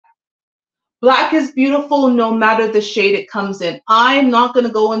Black is beautiful no matter the shade it comes in. I'm not going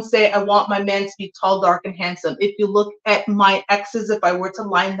to go and say I want my man to be tall, dark, and handsome. If you look at my exes, if I were to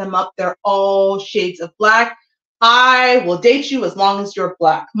line them up, they're all shades of black. I will date you as long as you're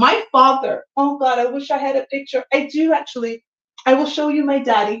black. My father, oh God, I wish I had a picture. I do actually. I will show you my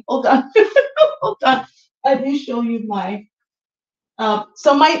daddy. Hold on. Hold on. I will show you my.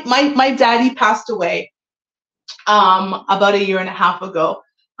 So my daddy passed away about a year and a half ago.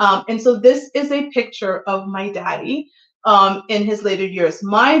 And so this is a picture of my daddy in his later years.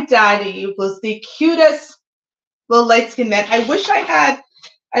 My daddy was the cutest little light skinned man. I wish I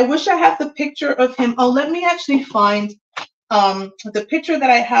had the picture of him. Oh, let me actually find the picture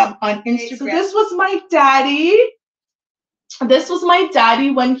that I have on Instagram. So this was my daddy. This was my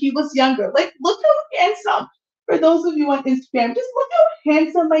daddy when he was younger. Like, look how handsome. For those of you on Instagram, just look how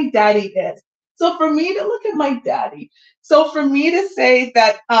handsome my daddy is. So for me to look at my daddy, so for me to say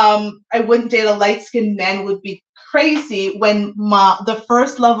that I wouldn't date a light-skinned man would be crazy when the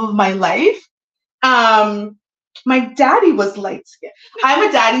first love of my life, my daddy was light-skinned. I'm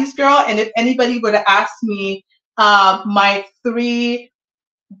a daddy's girl, and if anybody were to ask me my three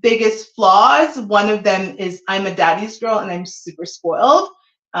biggest flaws, one of them is I'm a daddy's girl and I'm super spoiled.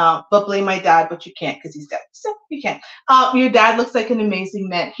 But blame my dad, but you can't because he's dead. So you can't. Your dad looks like an amazing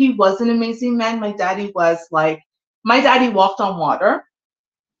man. He was an amazing man. My daddy was like, my daddy walked on water.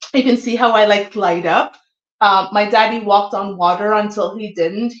 You can see how I like light up. My daddy walked on water until he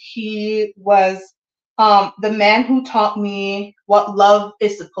didn't. He was the man who taught me what love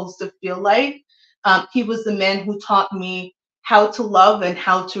is supposed to feel like. He was the man who taught me how to love and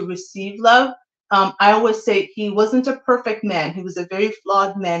how to receive love. I always say he wasn't a perfect man. He was a very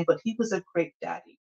flawed man, but he was a great daddy.